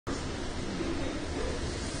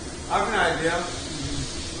I have an idea.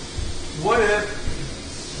 What if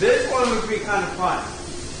this one would be kind of fun?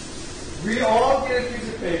 We all get a piece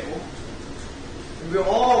of paper. And we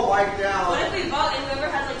all write down. What if we vote and whoever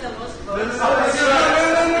has like the most votes? No.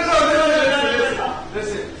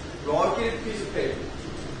 Listen. We all get a piece of paper.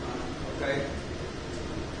 Okay?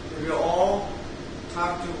 And we all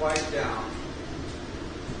have to write down.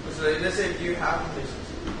 So let's say you have the missions.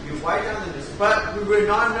 You write down the missions. But we will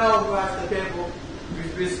not know who has the paper.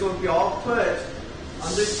 It's going to be all put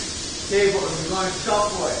on this table and we're going to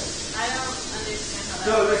shuffle it. I don't understand how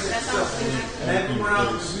So listen, and everyone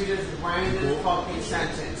else we just random fucking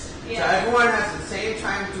sentence. Yeah. So everyone has the same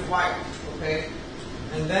time to write, okay?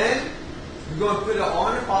 And then we're going to put it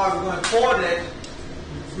on the file, we're going to fold it.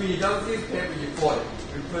 When you don't use paper, you fold it.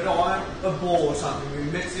 We put it on a bowl or something, we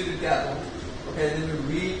mix it together. Okay, and then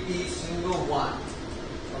we read each single one.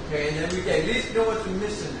 Okay, and then we at least know what the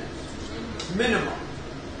mission is. Minimum.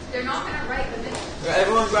 They're not going to write the mission.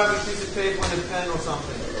 Everyone grab a piece of paper and a pen or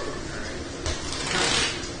something.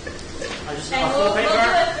 And we'll do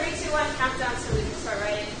a 3, 2, 1 countdown so we can start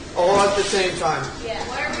writing. All at the same time. Yeah.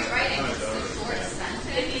 What are we writing? It's a short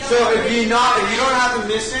sentence. So if you don't have a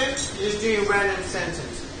mission, you're just doing a random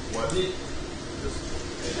sentence. What?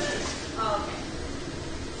 Oh, okay.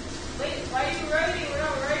 Wait, why are you writing? We're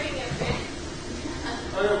not writing it, man.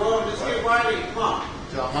 Okay, well, just keep writing. Come on.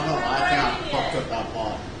 I know, I fucked up that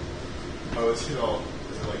part. Oh, is it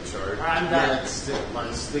like charged? I'm done.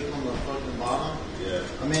 Like stick on the fucking bottom? Yeah.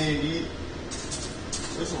 I mean,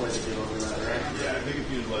 there's a way to get over that, right? Yeah, I think if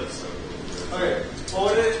you let it soak a little bit. Okay,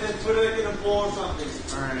 fold it and put it in a bowl or something.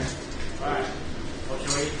 Alright. Well,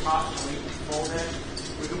 should we fold it?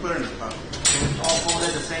 We can put it in the cup. All fold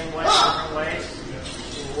it the same way, different ways? Yeah.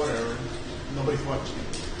 Well, whatever. Nobody's watching.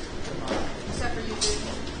 Except for you,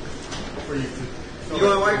 dude. For you to. You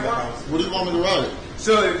want to write one? What do you want me to write?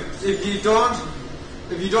 So if you don't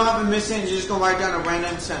have a mission, you're just gonna write down a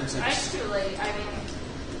random sentence. It's too late. I mean.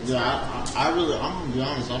 Yeah, I'm gonna be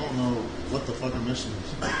honest, I don't know what the fucking mission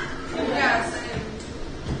is. Yeah,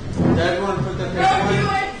 same. Everyone put the paper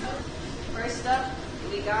it. First up,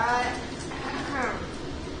 we got.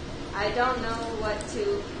 I don't know what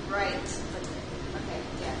to write. But, okay,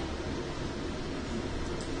 yeah.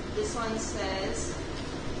 This one says,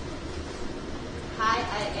 "Hi,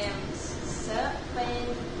 I am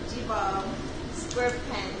SpongeBob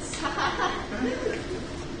SquarePants."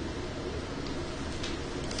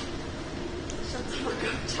 Shut the fuck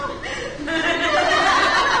up, John.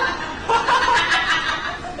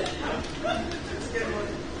 That's a good one.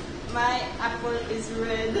 My apple is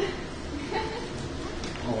red.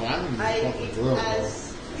 Oh, I'm I fucking eat drill,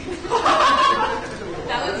 as.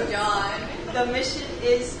 That was John. The mission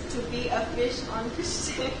is to be a fish on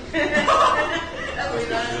Fishtank.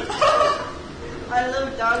 I love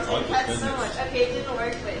dogs and cats so much. Okay, it didn't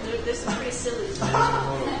work, but there's some pretty silly stuff.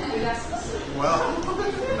 We got some silly. Well,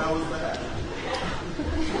 that was bad.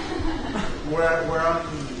 We're on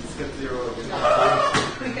step 0.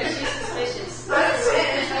 Because she's suspicious. I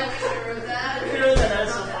wrote that.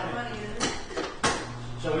 That's so funny.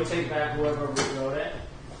 Shall we take back whoever wrote it?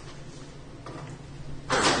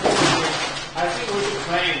 I think we should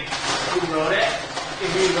claim who wrote it. If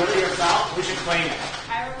you wrote it yourself, we should claim it.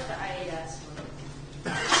 I wrote the IAS one.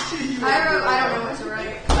 I don't know what to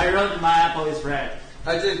write. I wrote my apple is red.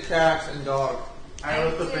 I did cats and dog. I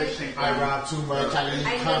wrote the fish tank. I robbed too much, I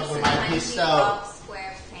didn't come with my pistol.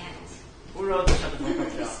 Square pants. Who wrote the shut the fuck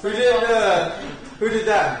up job? Who did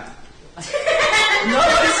that?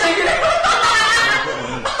 Nobody's saying it.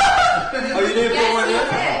 Oh, you didn't put one in?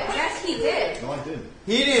 Yes, he did. No, I didn't.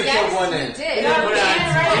 He didn't put one in. Yes, he did. Put it Vance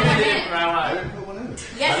wrote one in. I didn't put one in.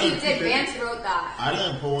 Yes, he did. Vance wrote that. I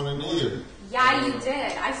didn't put one in either. Yeah, you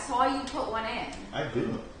did. I saw you put one in. I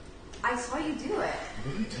didn't. I saw you do it.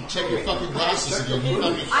 Check your fucking glasses again. You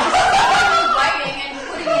fucking... I saw you writing and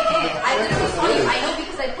putting it in. I literally saw you. I know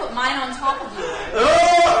because I put mine on top of you.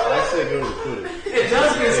 I said go to put it. It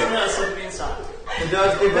does give us some insight. It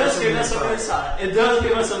does give us some insight. It does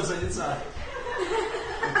give us some insight.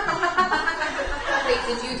 Wait,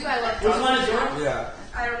 did you do I love Which dogs? one is yours? Yeah.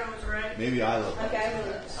 I don't know what's right. Maybe I love it. Okay, I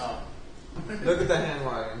will. Oh. Look at the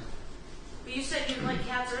handwriting. But you said you didn't like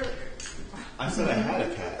cats earlier. I said I had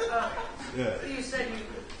a cat. Oh. Yeah. You said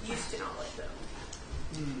you used to not like them.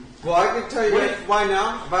 Well, I can tell you guys why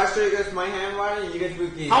now. If I show you guys my handwriting, you guys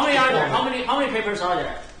would be. How many are there? How many papers are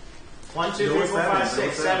there? 1, 2, 3, 4, 5,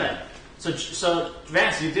 6, 7. So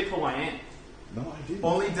Vance, you did put one in. No, I didn't.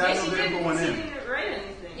 Only Daniel didn't put one He in. didn't write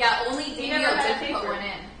anything. Yeah, only He Daniel never had did paper. put one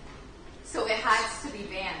in. So it has to be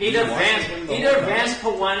Vance. Either Vance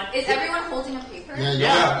put one. Is everyone holding a paper?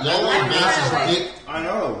 Yeah, y'all like Vance's dick. I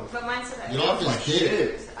know. But mine said Y'all just did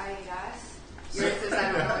it. I guess. Yours says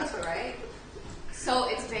I don't know, it's right. So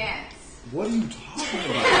it's Vance. What are you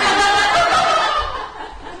talking about?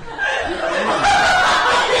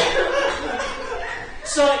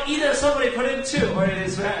 So either somebody put in 2 or it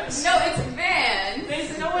is Vance. No, it's Vance.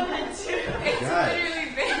 There's no one that too. It's Guys. literally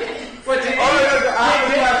Vance. But I have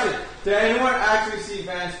a question. Did anyone actually see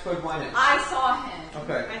Vance put one in? I saw him.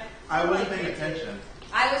 Okay. I wasn't paying attention.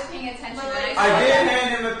 I was paying attention. But And I saw did him. hand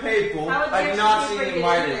him a paper. How would I did you not actually see him get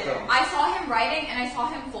write in it there? though. I saw him writing and I saw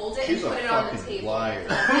him fold it She's and a put it on the fucking table. liar.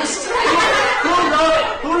 Who wrote it?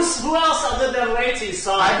 Who else other than Lacey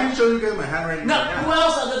saw I it? can show you guys my handwriting. No, right who now.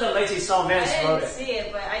 else other than Lacey saw I Vance wrote didn't it? see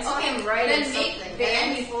it, but I saw Okay, him writing then make something. And Vance-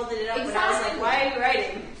 then he folded it up, and I was like, Exactly. "Why are you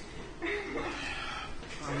writing?"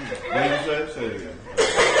 What did you say? Say it again. I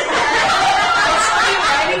saw you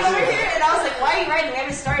writing over here, and I was like, "Why are you writing? We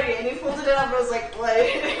haven't started." And he folded it up, and I was like, "What?"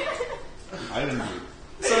 I didn't do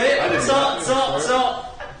So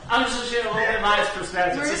I'm just sharing a little bit my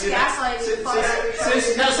perspective. We're just Since gaslighting you. Fuck since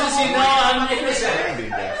you know I'm it. innocent, I didn't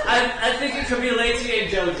gaslight. I think it could be Lacey and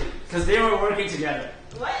Josie because they were working together.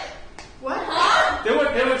 What? What? Huh? They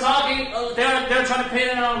were talking. They were trying to pin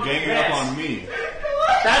it on Ganging Vance. up on me.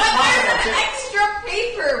 That's But possible there's too. extra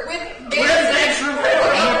paper with Where's Vance. the extra paper?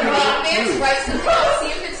 Vance writes something out.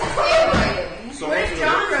 See if it's his handwriting. So Where's what's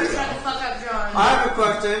John? the- Trying to fuck up John. I have a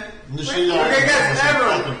question. You see y'all Okay, guys,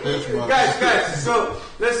 everyone. fucking fish, bro. Guys, so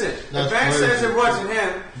listen. If That's Vance crazy. says it wasn't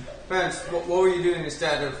him, Vance, what were you doing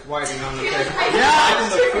instead of writing on the paper? I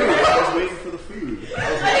was waiting for the food.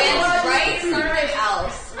 Vance writes something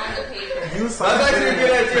else on the paper. That's actually a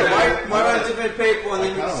good idea. Why on a different paper and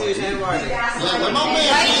then you can see his handwriting? Yeah, but my And man,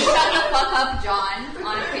 write shut the fuck up, John,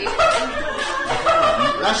 on a paper.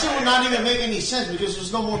 that shit would not even make any sense because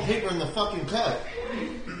there's no more paper in the fucking cup.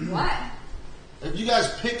 What? If you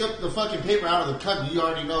guys pick up the fucking paper out of the cup, you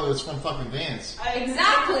already know it's from fucking Vance.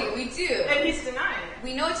 Exactly, we do. And he's denying it.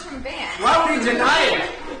 We know it's from Vance. Why would he deny it?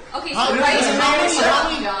 Okay, How so many- write how many- shut how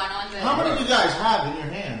up, many- John, on the... How many do you guys have in your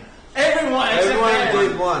hand? Everyone except Everyone Vance.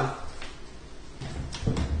 did one.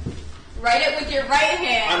 Write it with your right I'm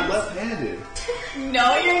hand. left-handed.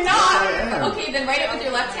 No, you're I not. am. Okay, then write it with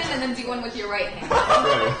your left hand and then do one with your right hand.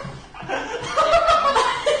 Okay.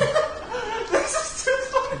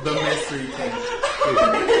 The mystery thing.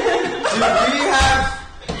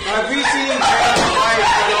 Have we seen Vance write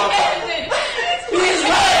at all? He's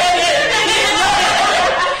right-handed.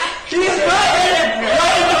 He's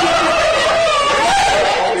right-handed.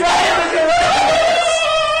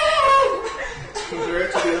 Compare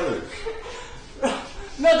it to the others.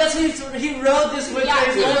 No, that's he wrote this with Yeah,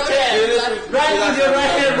 his he left wrote hand. it with his Right with your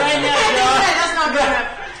right hand, right now, John. That's not good enough.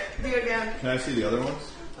 Do it again. Can I see the other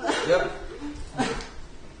ones? Yep.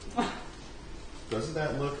 Doesn't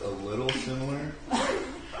that look a little similar?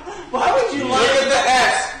 Why would you Look lie? at the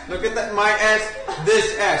S. Look at that. My S.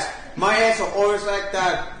 This S. My S are always like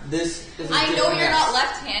that. This is a I know different you're S. not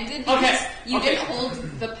left-handed because Okay, you okay. didn't hold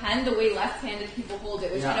the pen the way left-handed people hold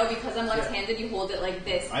it, which Yeah. I know because I'm left-handed, you hold it like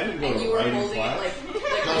this, I didn't go and to you were writing holding class. it like You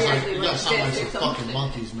guys, weirdly, you like guys sound like this some or fucking something.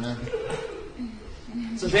 monkeys, man.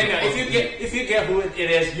 So Daniel, if you get who it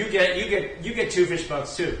is, you get 2 fish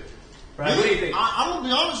bucks too. Right? What do you think? I'm gonna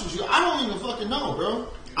be honest with you. I don't even fucking know, bro.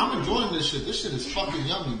 I'm enjoying this shit. This shit is fucking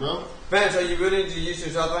yummy, bro. Vance, are you willing to use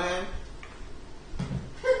his other hand?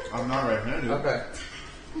 I'm not right-handed. Okay.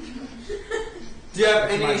 Do you have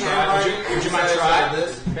any Would you handwriting? Would you mind besides try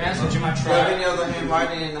this? Vance, would you mind Do you have try? any other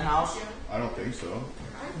handwriting in the house? I don't think so.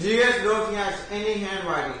 Do you guys know if he has any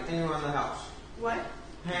handwriting anywhere in the house? What?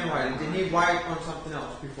 Handwriting. Did he write on something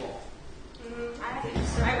else before?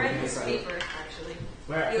 I read his paper, actually.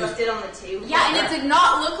 Where? He left it on the table. Yeah, and it did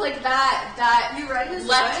not look like that You read his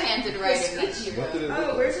left-handed what? writing that His he What did wrote. it Oh,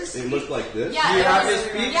 look where's like? his It looked like this? Yeah, Do you it have was- his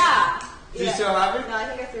speech? Yeah. Do you still have it? No, I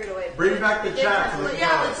think I threw it away. Bring back the It did trash. have to look-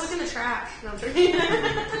 Yeah, let's look in the trash. No, I'm joking.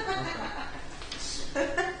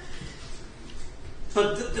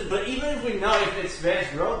 But even if we know if it's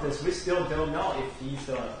Vance wrote this, we still don't know if he's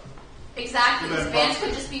the. Exactly, because Then Vance fuck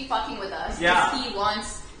could just be fucking with us. 'cause Yeah. he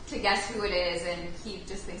wants to guess who it is, and he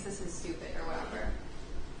just thinks this is stupid or whatever.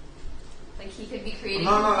 Like he could be creating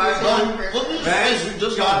No, I confusion Bro, on look at purpose. his face. He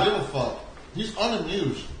does not give a fuck. He's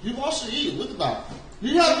unamused. He wants to eat. Look at that.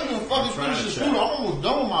 He hasn't even fucking Trying finished to his food. chow. I'm almost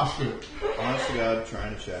done with my shit. Honest to God,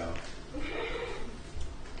 trying to chow.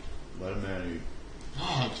 Let a man eat.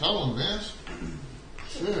 God, tell him, Vance.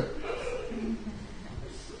 Shit.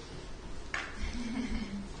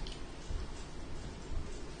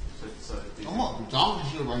 I'm up with dog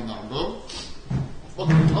shit right now, bro.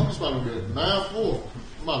 Fucking tummy's about to get mad full.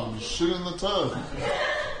 I'm about to be shit in the tub.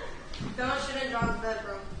 Don't shit in John's bed,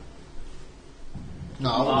 bro. No,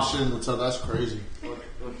 I wouldn't shit in the tub. That's crazy.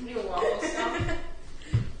 You waffle stuff.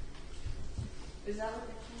 Is that what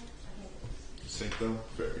Sync though?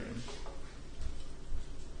 Fair game.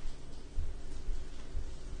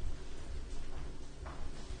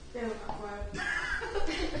 they're doing?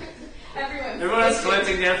 Everyone's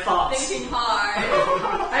collecting their thoughts. thinking hard.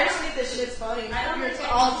 I just think this shit's funny. I don't think we're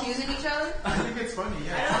all accusing each other. I think it's funny, I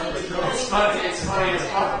yeah. don't think It's funny. It's funny as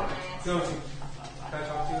fuck. Go to. Can I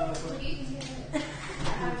talk to you on this one? I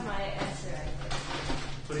have my answer.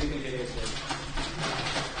 What do you think it is? Jake?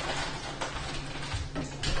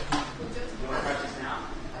 You want to practice now?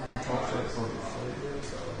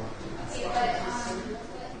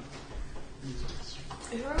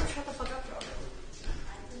 Everyone shut the fuck up, Joe.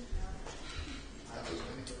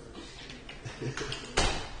 I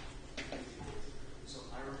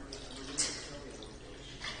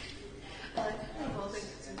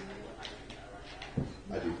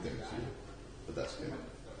do think so. But that's good.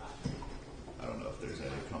 I don't know if there's any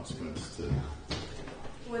consequence to